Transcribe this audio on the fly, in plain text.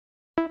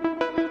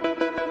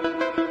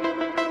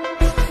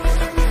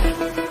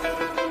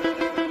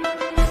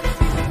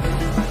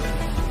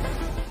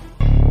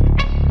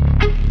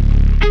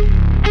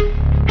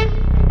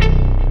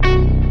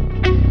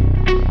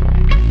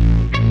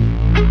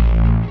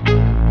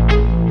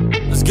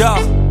Yo.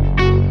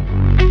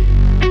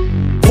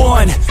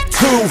 1,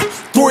 2,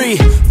 3,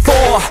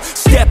 4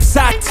 steps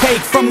I take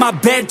from my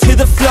bed to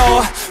the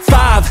floor.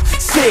 5,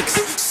 6,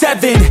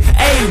 7,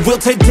 8. Will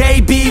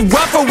today be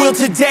rough or will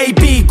today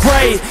be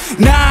great?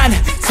 9,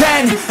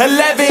 10,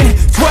 11,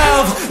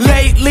 12.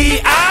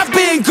 Lately I've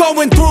been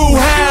going through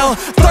hell.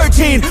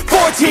 13,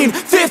 14,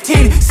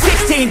 15,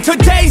 16.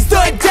 Today's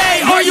the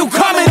day. Are you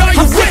coming? Are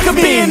you sick of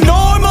being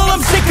normal? I'm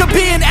sick of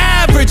being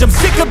average. I'm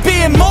sick of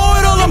being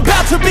mortal. I'm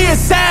about to be a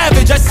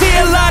savage. I see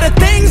a lot of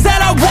things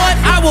that I want,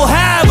 I will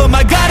have them.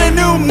 I got a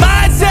new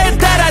mindset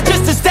that I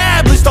just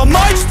established. I'll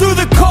march through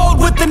the cold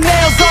with the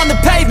nails on the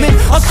pavement.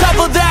 I'll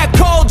shovel that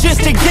coal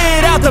just to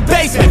get out the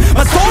basement.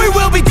 My story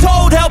will be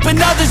told, helping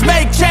others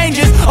make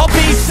changes. I'll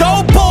be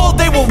so bold,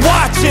 they will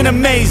watch in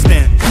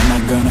amazement. Am I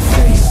gonna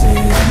face it?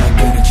 Am I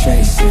gonna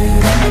chase it?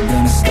 Am I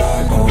gonna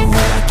start or will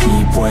I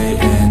keep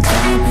waiting?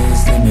 Time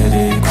is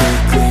limited,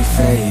 quickly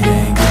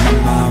fading. Get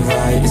my mind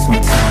right, it's my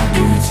time,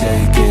 you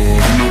take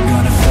it. Am I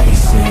gonna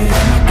face it?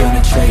 Am I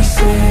gonna chase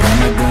it? Am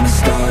I gonna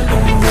start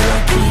or will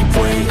I keep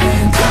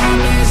waiting?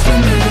 Time is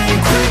limited,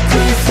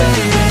 quickly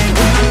fading.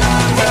 Get my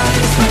mind right,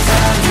 it's my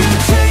time, you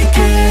take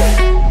it.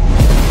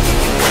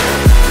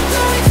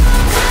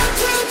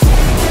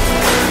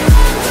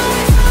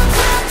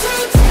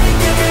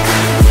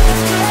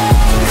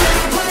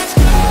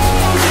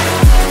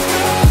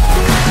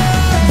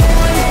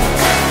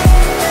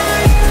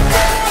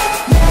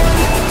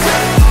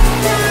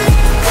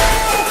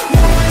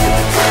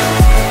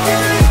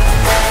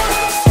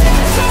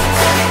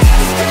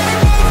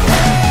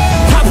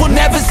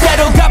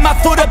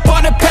 Foot up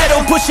on the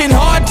pedal, pushing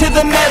hard to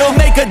the metal.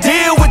 Make a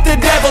deal with the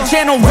devil,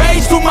 channel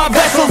rage through my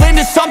vessel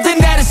into something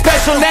that is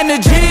special.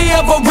 Energy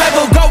of a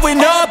rebel, going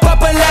up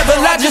a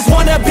level. I just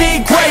wanna be